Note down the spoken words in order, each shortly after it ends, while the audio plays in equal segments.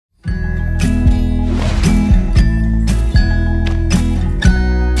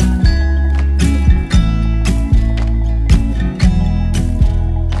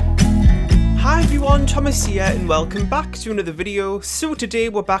Thomas here and welcome back to another video. So today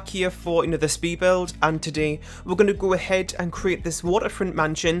we're back here for another speed build, and today we're going to go ahead and create this waterfront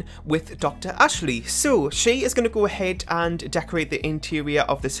mansion with Dr. Ashley. So she is going to go ahead and decorate the interior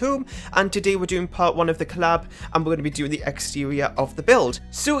of this home, and today we're doing part 1 of the collab and we're going to be doing the exterior of the build.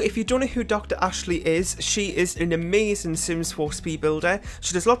 So if you don't know who Dr. Ashley is, she is an amazing Sims 4 speed builder.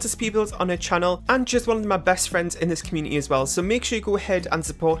 She does lots of speed builds on her channel and she's one of my best friends in this community as well. So make sure you go ahead and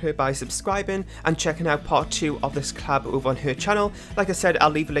support her by subscribing and checking out part 2 of this collab over on her channel. Like I said, I'll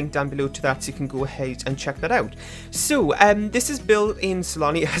leave a link down below to that so you can go ahead and check that out. So this is built in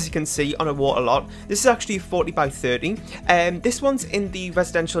Sony, as you can see, on a water lot. This is actually 40 by 30. This one's in the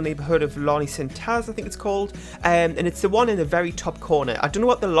residential neighbourhood of Lonnie St. Taz, I think it's called, and it's the one in the very top corner. I don't know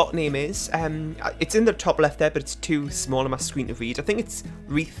what the lot name is. It's in the top left there, but it's too small on my screen to read. I think it's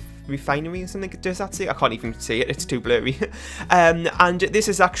Refinery or something. Does that say? I can't even see it, it's too blurry. And this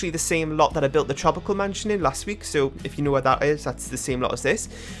is actually the same lot that I built the tropical mansion in last week, so if you know where that is, that's the same lot as this.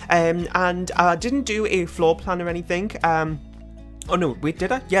 And I didn't do a floor plan or anything. Oh no, wait,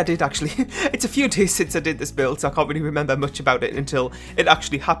 did I? Yeah, I did actually. It's a few days since I did this build, so I can't really remember much about it until it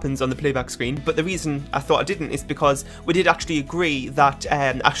actually happens on the playback screen. But the reason I thought I didn't is because we did actually agree that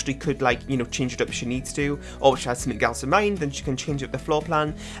Ashley could, like, you know, change it up if she needs to, or if she has something else in mind, then she can change up the floor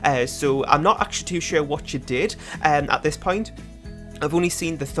plan. So I'm not actually too sure what she did at this point. I've only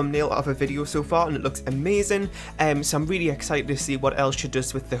seen the thumbnail of a video so far and it looks amazing, so I'm really excited to see what else she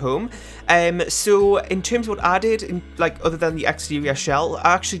does with the home. So in terms of what I did, like other than the exterior shell,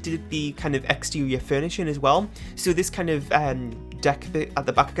 I actually did the kind of exterior furnishing as well. So this kind of deck bit at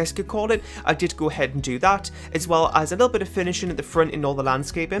the back, I guess you could call it, I did go ahead and do that, as well as a little bit of finishing at the front in all the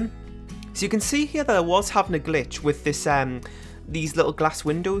landscaping. So you can see here that I was having a glitch with this these little glass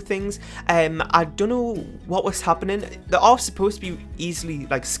window things. I don't know what was happening. They are supposed to be easily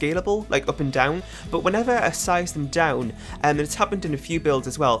like scalable, like up and down, but whenever I size them down, and it's happened in a few builds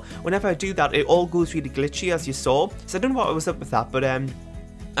as well, whenever I do that it all goes really glitchy, as you saw. So I don't know what was up with that, but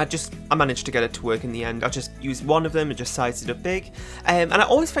I managed to get it to work in the end. I just used one of them and just sized it up big. And I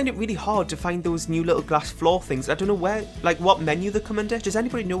always find it really hard to find those new little glass floor things. I don't know where, like what menu they come under. Does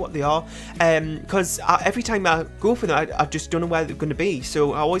anybody know what they are? Because every time I go for them, I just don't know where they're going to be.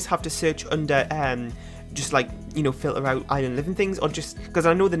 So I always have to search under, just like, you know, filter out island living things, or just, because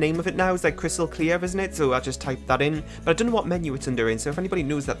I know the name of it now is like crystal clear, isn't it? So I just type that in, but I don't know what menu it's under in. So if anybody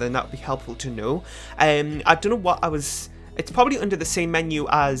knows that, then that would be helpful to know. I don't know what I was... It's probably under the same menu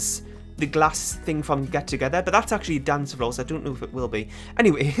as the glass thing from Get Together, but that's actually a dance roll, so I don't know if it will be.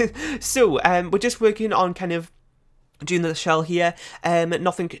 Anyway, so we're just working on kind of doing the shell here.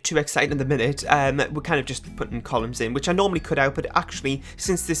 Nothing too exciting in the minute. We're kind of just putting columns in, which I normally cut out, but actually,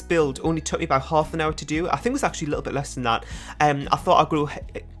 since this build only took me about half an hour to do, I think it was actually a little bit less than that. I thought I'd go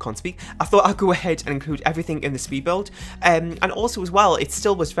I thought I'd go ahead and include everything in the speed build. And also as well, it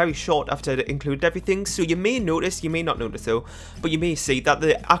still was very short after it included everything. So you may notice, you may not notice though, but you may see that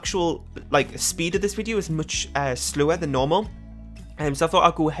the actual like speed of this video is much slower than normal. So I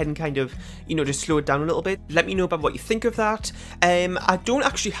thought I'd go ahead and kind of, you know, just slow it down a little bit. Let me know about what you think of that. I don't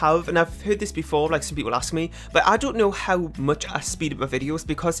actually have, and I've heard this before, like some people ask me, but I don't know how much I speed up my videos,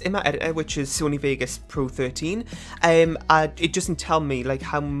 because in my editor, which is Sony Vegas Pro 13, it doesn't tell me like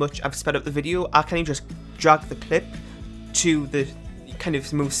how much I've sped up the video. I kind of just drag the clip to the kind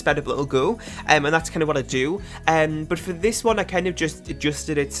of most sped up it'll go, and that's kind of what I do. But for this one I kind of just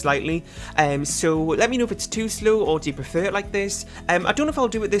adjusted it slightly, so let me know if it's too slow, or do you prefer it like this. I don't know if I'll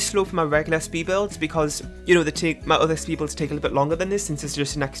do it this slow for my regular speed builds, because, you know, my other speed builds take a little bit longer than this, since it's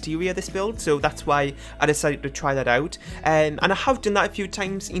just an exterior, this build, so that's why I decided to try that out. And I have done that a few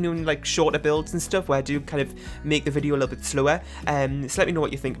times, you know, in like shorter builds and stuff, where I do kind of make the video a little bit slower. So let me know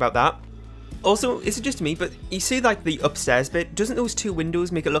what you think about that. Also, is it just me, but you see like the upstairs bit, doesn't those two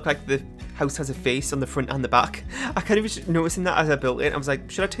windows make it look like the house has a face on the front and the back? I kind of was noticing that as I built it. I was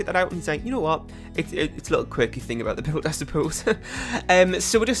like, should I take that out? And he's like, you know what, it's a little quirky thing about the build, I suppose.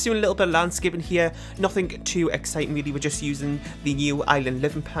 So we're just doing a little bit of landscaping here, nothing too exciting really. We're just using the new island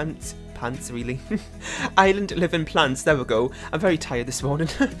living plants really. Island living plants, there we go. I'm very tired this morning.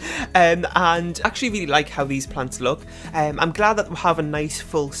 And actually really like how these plants look. I'm glad that we have a nice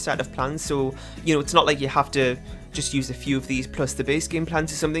full set of plants, so, you know, it's not like you have to just use a few of these plus the base game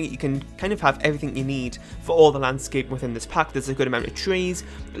plants or something, you can kind of have everything you need for all the landscape within this pack. There's a good amount of trees,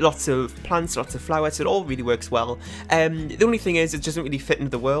 lots of plants, lots of flowers, so it all really works well. The only thing is it doesn't really fit into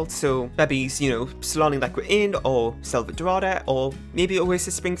the world, so maybe, you know, Solani like we're in, or Selva Dorada, or maybe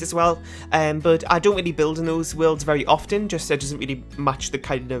Oasis Springs as well, but I don't really build in those worlds very often, just it doesn't really match the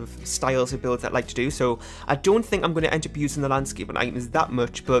kind of styles of builds I like to do, so I don't think I'm going to end up using the landscape and items that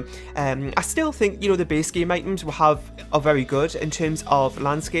much, but I still think, you know, the base game items are very good in terms of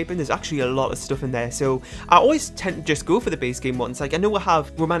landscaping. There's actually a lot of stuff in there, so I always tend to just go for the base game ones. Like, I know I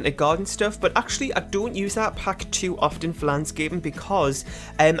have romantic garden stuff, but actually I don't use that pack too often for landscaping because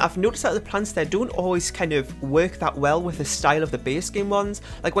I've noticed that the plants there don't always kind of work that well with the style of the base game ones.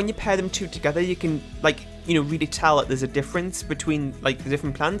 Like, when you pair them two together, you can, like, you know, really tell that there's a difference between, like, the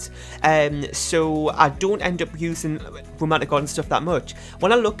different plants. So I don't end up using romantic garden stuff that much.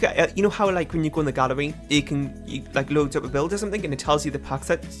 When I look at, you know how, like, when you go in the gallery, you like loads up a build or something and it tells you the packs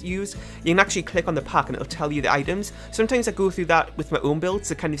that's used. You can actually click on the pack and it'll tell you the items. Sometimes I go through that with my own builds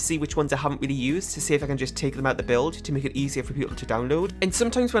to kind of see which ones I haven't really used, to see if I can just take them out the build to make it easier for people to download. And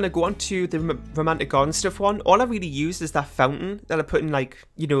sometimes when I go onto the romantic garden stuff one, all I really use is that fountain that I put in, like,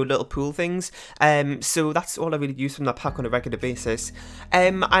 you know, little pool things. So that's all I really use from that pack on a regular basis.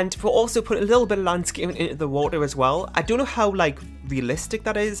 And we're also putting a little bit of landscaping into the water as well. I don't know how, like, realistic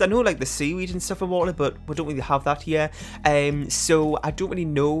that is. I know, like, the seaweed and stuff in water, but we don't really have that here. So I don't really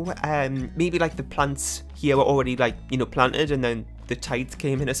know. Maybe, like, the plants here were already, like, you know, planted and then the tides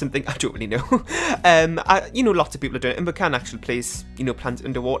came in or something. I don't really know. You know, lots of people are doing it, and we can actually place, you know, plants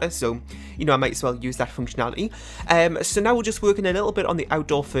underwater, so, you know, I might as well use that functionality. So now we're just working a little bit on the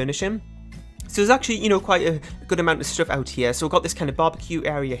outdoor furnishing. So there's actually, you know, quite a good amount of stuff out here. So we've got this kind of barbecue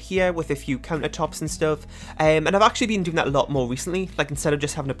area here with a few countertops and stuff. And I've actually been doing that a lot more recently. Like, instead of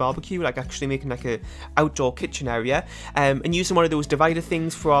just having a barbecue, like actually making like a outdoor kitchen area. And using one of those divider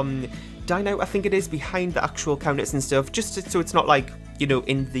things from Dine Out, I think it is, behind the actual counters and stuff. Just so it's not like, you know,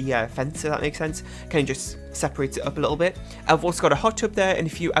 in the fence, if that makes sense. Kind of just separates it up a little bit. I've also got a hot tub there and a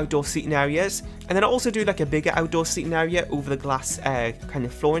few outdoor seating areas. And then I also do like a bigger outdoor seating area over the glass kind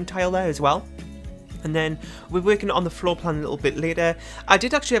of flooring tile there as well. And then we're working on the floor plan a little bit later. I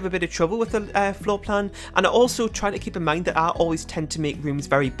did actually have a bit of trouble with the floor plan, and I also try to keep in mind that I always tend to make rooms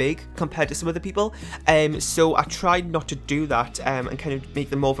very big compared to some other people. So I tried not to do that and kind of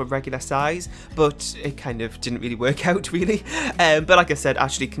make them more of a regular size, but it kind of didn't really work out really. But like I said,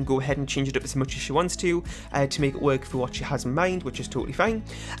 Ashley can go ahead and change it up as much as she wants to make it work for what she has in mind, which is totally fine.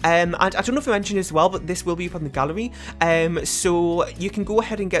 And I don't know if I mentioned as well, but this will be up on the gallery. So you can go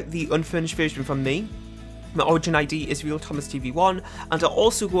ahead and get the unfurnished version from me. My origin ID is RealThomasTV1, and I'll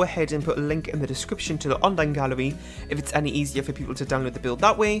also go ahead and put a link in the description to the online gallery if it's any easier for people to download the build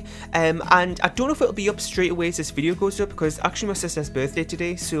that way. And I don't know if it'll be up straight away as this video goes up, because it's actually my sister's birthday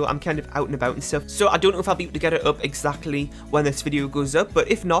today, so I'm kind of out and about and stuff. So I don't know if I'll be able to get it up exactly when this video goes up,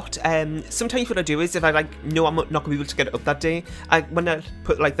 but if not, sometimes what I do is if I know I'm not going to be able to get it up that day, when I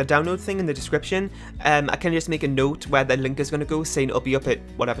put like the download thing in the description, I can just make a note where the link is going to go, saying it'll be up at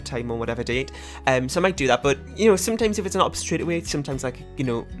whatever time or whatever date. So I might do that. But, you know, sometimes if it's not up straight away, sometimes like, you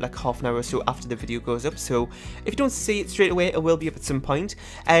know, like half an hour or so after the video goes up. So if you don't see it straight away, it will be up at some point.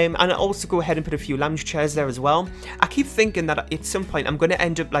 And I also go ahead and put a few lounge chairs there as well. I keep thinking that at some point I'm going to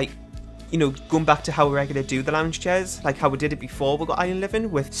end up like, you know, going back to how we regularly do the lounge chairs, like how we did it before we got Island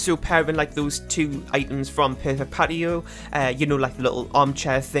Living, with so pairing like those two items from Perfect Patio, you know, like the little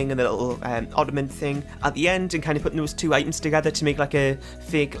armchair thing and the little ottoman thing at the end, and kind of putting those two items together to make like a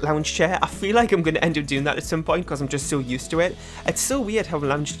fake lounge chair. I feel like I'm going to end up doing that at some point because I'm just so used to it. It's so weird having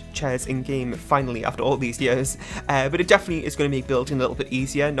lounge chairs in game finally after all these years, but it definitely is going to make building a little bit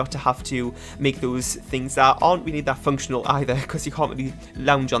easier not to have to make those things that aren't really that functional either, because you can't really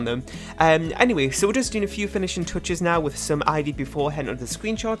lounge on them. Anyway, so we're just doing a few finishing touches now with some ID beforehand on the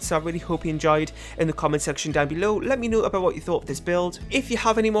screenshots, so I really hope you enjoyed. In the comment section down below, let me know about what you thought of this build. If you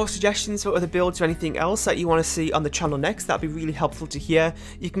have any more suggestions for other builds or anything else that you want to see on the channel next, that'd be really helpful to hear.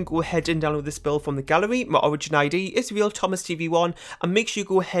 You can go ahead and download this build from the gallery. My origin ID is RealThomasTV1, and make sure you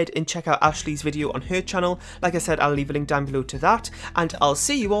go ahead and check out Ashley's video on her channel. Like I said, I'll leave a link down below to that, and I'll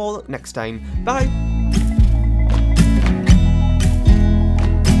see you all next time. Bye!